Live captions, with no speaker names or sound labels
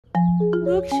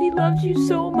Look, she loves you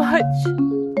so much.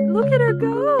 Look at her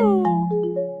go.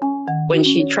 When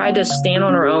she tried to stand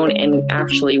on her own and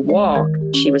actually walk,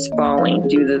 she was falling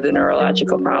due to the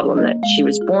neurological problem that she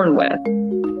was born with.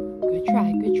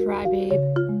 Good try,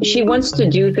 babe. She wants to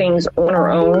do things on her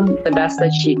own the best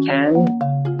that she can.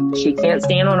 She can't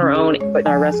stand on her own, but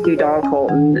our rescue dog,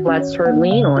 Colton, lets her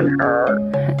lean on her.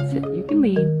 That's it. You can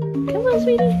lean. Come on,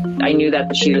 sweetie. I knew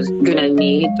that she was going to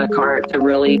need the cart to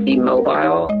really be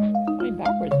mobile. Going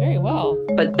backwards very well.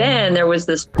 But then there was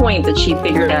this point that she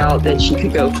figured out that she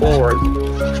could go forward.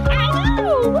 I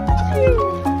know! Look at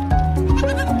you!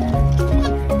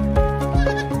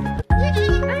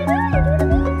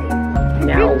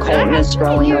 Now Colton is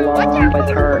strolling along with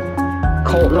her.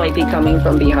 Colton might be coming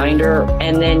from behind her,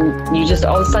 and then you just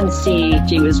all of a sudden see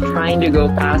she was trying to go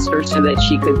faster so that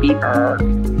she could beat her.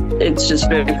 It's just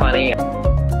very funny.